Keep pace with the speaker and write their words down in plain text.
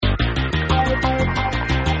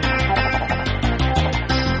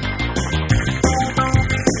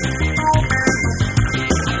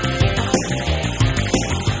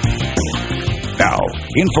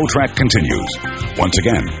InfoTrack continues. Once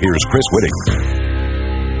again, here's Chris Whitting.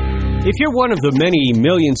 If you're one of the many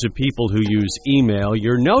millions of people who use email,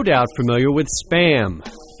 you're no doubt familiar with spam,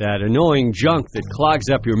 that annoying junk that clogs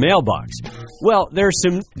up your mailbox. Well, there's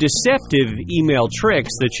some deceptive email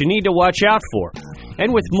tricks that you need to watch out for.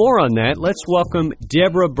 And with more on that, let's welcome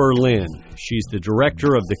Deborah Berlin. She's the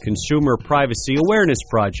director of the Consumer Privacy Awareness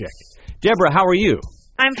Project. Deborah, how are you?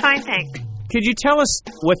 I'm fine, thanks. Could you tell us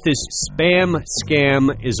what this spam scam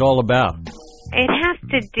is all about? It has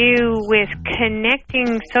to do with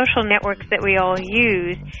connecting social networks that we all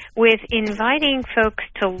use with inviting folks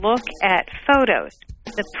to look at photos.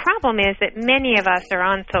 The problem is that many of us are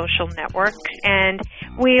on social networks, and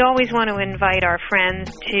we always want to invite our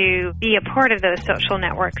friends to be a part of those social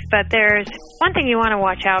networks. But there's one thing you want to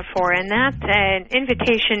watch out for, and that's an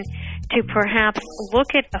invitation to perhaps look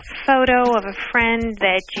at a photo of a friend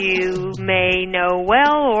that you may know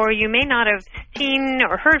well or you may not have seen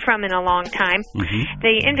or heard from in a long time. Mm-hmm.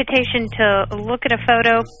 The invitation to look at a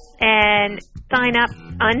photo and sign up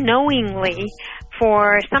unknowingly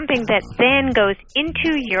for something that then goes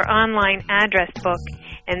into your online address book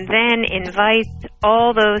and then invites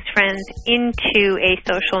all those friends into a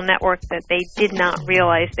social network that they did not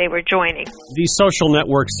realize they were joining. These social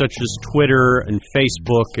networks such as Twitter and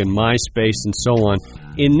Facebook and MySpace and so on,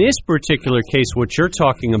 in this particular case, what you're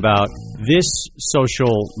talking about, this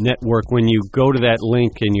social network, when you go to that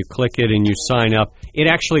link and you click it and you sign up, it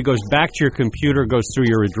actually goes back to your computer, goes through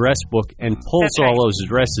your address book, and pulls all those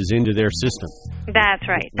addresses into their system. That's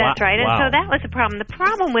right. That's right. And so that was the problem. The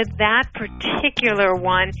problem with that particular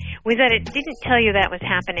one was that it didn't tell you that was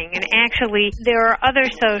happening. And actually, there are other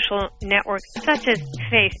social networks, such as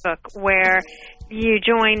Facebook, where you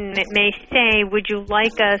join, and it may say, would you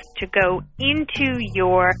like us to go into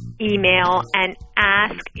your email and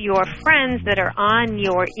ask your friends that are on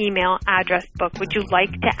your email address book, would you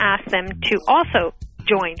like to ask them to also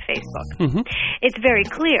join Facebook? Mm-hmm. It's very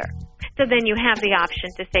clear. So then you have the option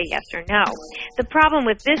to say yes or no. The problem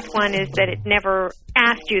with this one is that it never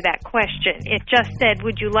asked you that question. It just said,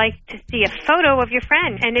 would you like to see a photo of your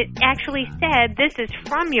friend? And it actually said, this is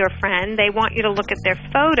from your friend. They want you to look at their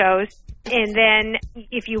photos. And then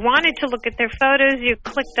if you wanted to look at their photos, you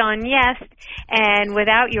clicked on yes, and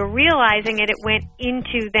without you realizing it, it went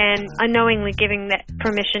into then unknowingly giving that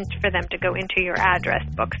permission for them to go into your address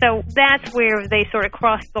book. So that's where they sort of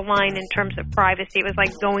crossed the line in terms of privacy. It was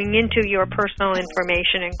like going into your personal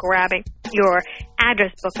information and grabbing your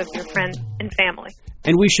address book of your friends and family.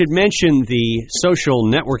 And we should mention the social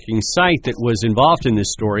networking site that was involved in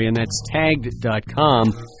this story, and that's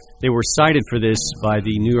tagged.com. They were cited for this by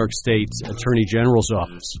the New York State Attorney General's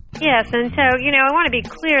office. Yes, and so, I want to be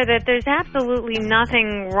clear that there's absolutely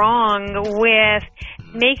nothing wrong with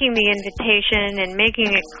making the invitation and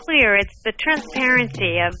making it clear. It's the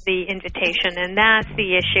transparency of the invitation, and that's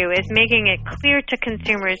the issue, is making it clear to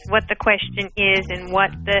consumers what the question is and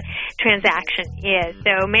what the transaction is.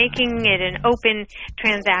 So making it an open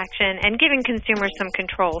transaction and giving consumers some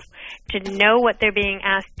controls to know what they're being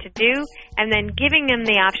asked to do, and then giving them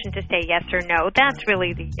the option to say yes or no. That's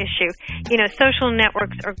really the issue. Social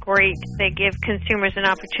networks are great. They give consumers an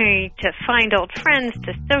opportunity to find old friends,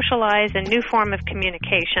 to socialize, a new form of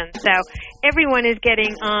communication. So everyone is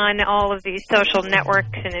getting on all of these social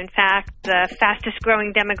networks, and in fact, the fastest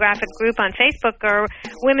growing demographic group on Facebook are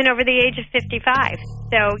women over the age of 55.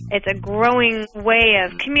 So it's a growing way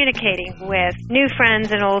of communicating with new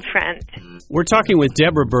friends and old friends. We're talking with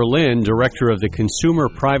Deborah Berlin, director of the Consumer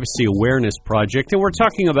Privacy Awareness Project, and we're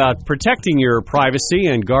talking about protecting your privacy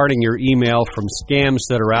and guarding your email from scams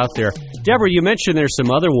that are out there. Deborah, you mentioned there's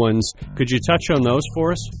some other ones. Could you touch on those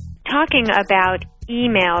for us? Talking about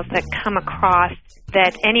emails that come across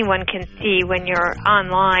that anyone can see when you're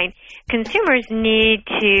online, consumers need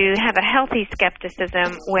to have a healthy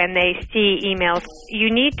skepticism when they see emails. You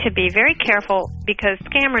need to be very careful because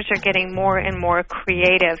scammers are getting more and more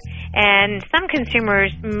creative. And some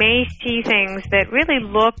consumers may see things that really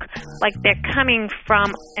look like they're coming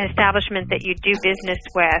from an establishment that you do business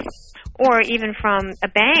with, or even from a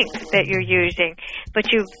bank that you're using.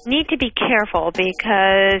 But you need to be careful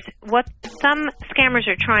because what some scammers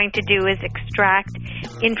are trying to do is extract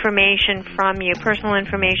information from you, personal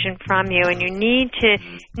information from you, and you need to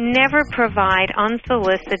never provide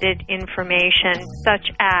unsolicited information such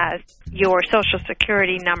as your Social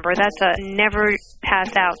Security number. That's never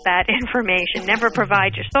pass out that information. Never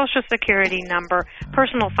provide your Social Security number,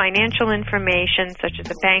 personal financial information such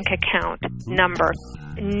as a bank account number.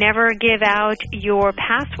 Never give out your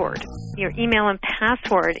password. Your email and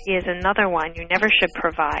password is another one you never should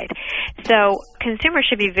provide. So consumers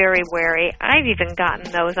should be very wary. I've even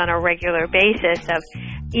gotten those on a regular basis of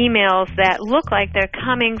emails that look like they're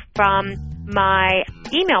coming from my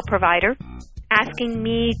email provider asking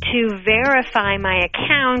me to verify my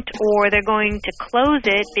account, or they're going to close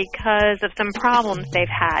it because of some problems they've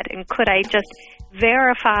had. And could I just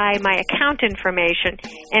verify my account information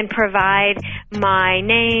and provide my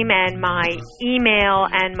name and my email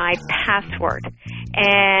and my password?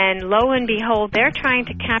 And lo and behold, they're trying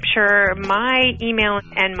to capture my email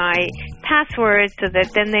and my password so that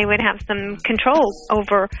then they would have some control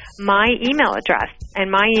over my email address and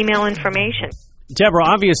my email information. Deborah,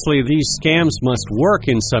 obviously these scams must work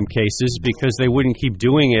in some cases because they wouldn't keep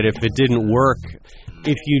doing it if it didn't work.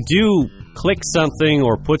 If you do click something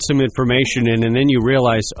or put some information in and then you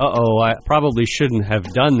realize, I probably shouldn't have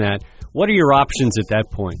done that, what are your options at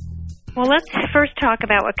that point? Well, let's first talk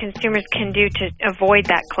about what consumers can do to avoid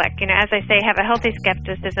that click. As I say, have a healthy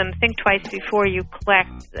skepticism. Think twice before you click.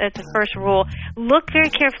 That's the first rule. Look very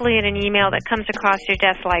carefully at an email that comes across your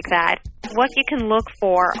desk like that. What you can look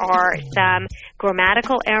for are some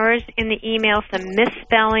grammatical errors in the email, some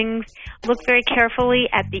misspellings. Look very carefully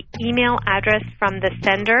at the email address from the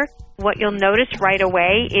sender. What you'll notice right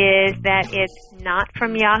away is that it's not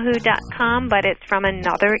from yahoo.com, but it's from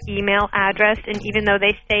another email address. And even though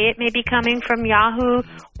they say it may be coming from Yahoo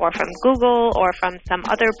or from Google or from some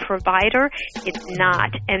other provider, it's not.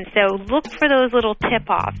 And so look for those little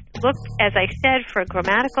tip-offs. Look, as I said, for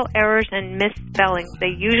grammatical errors and misspellings.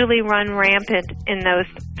 They usually run rampant in those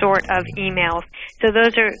sort of emails. So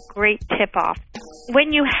those are great tip-offs.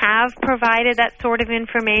 When you have provided that sort of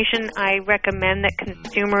information, I recommend that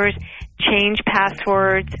consumers change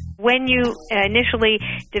passwords. When you initially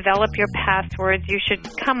develop your passwords, you should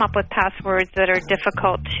come up with passwords that are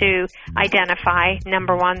difficult to identify.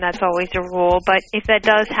 Number one, that's always a rule. But if that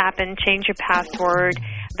does happen, change your password.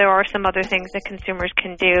 There are some other things that consumers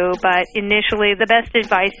can do, but initially the best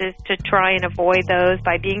advice is to try and avoid those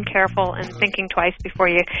by being careful and thinking twice before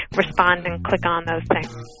you respond and click on those things.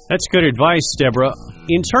 That's good advice, Deborah.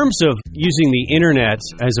 In terms of using the internet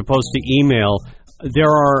as opposed to email,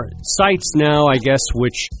 there are sites now, I guess,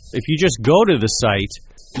 which if you just go to the site,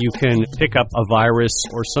 you can pick up a virus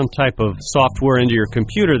or some type of software into your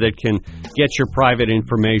computer that can get your private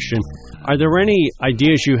information. Are there any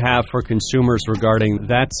ideas you have for consumers regarding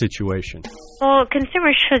that situation? Well,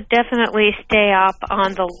 consumers should definitely stay up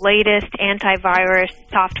on the latest antivirus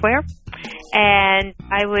software. And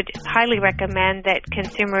I would highly recommend that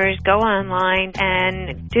consumers go online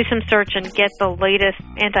and do some search and get the latest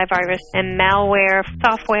antivirus and malware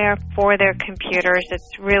software for their computers.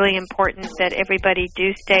 It's really important that everybody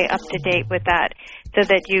do stay up to date with that so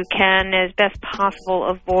that you can, as best possible,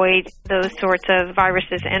 avoid those sorts of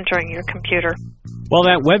viruses entering your computer. Well,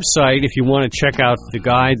 that website, if you want to check out the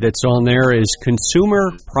guide that's on there, is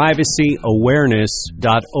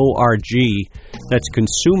consumerprivacyawareness.org. That's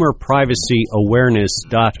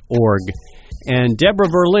consumerprivacyawareness.org. And Deborah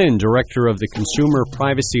Berlin, Director of the Consumer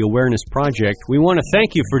Privacy Awareness Project, we want to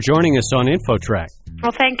thank you for joining us on InfoTrack.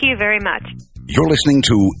 Well, thank you very much. You're listening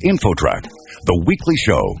to InfoTrack, the weekly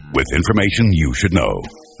show with information you should know,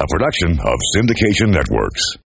 a production of Syndication Networks.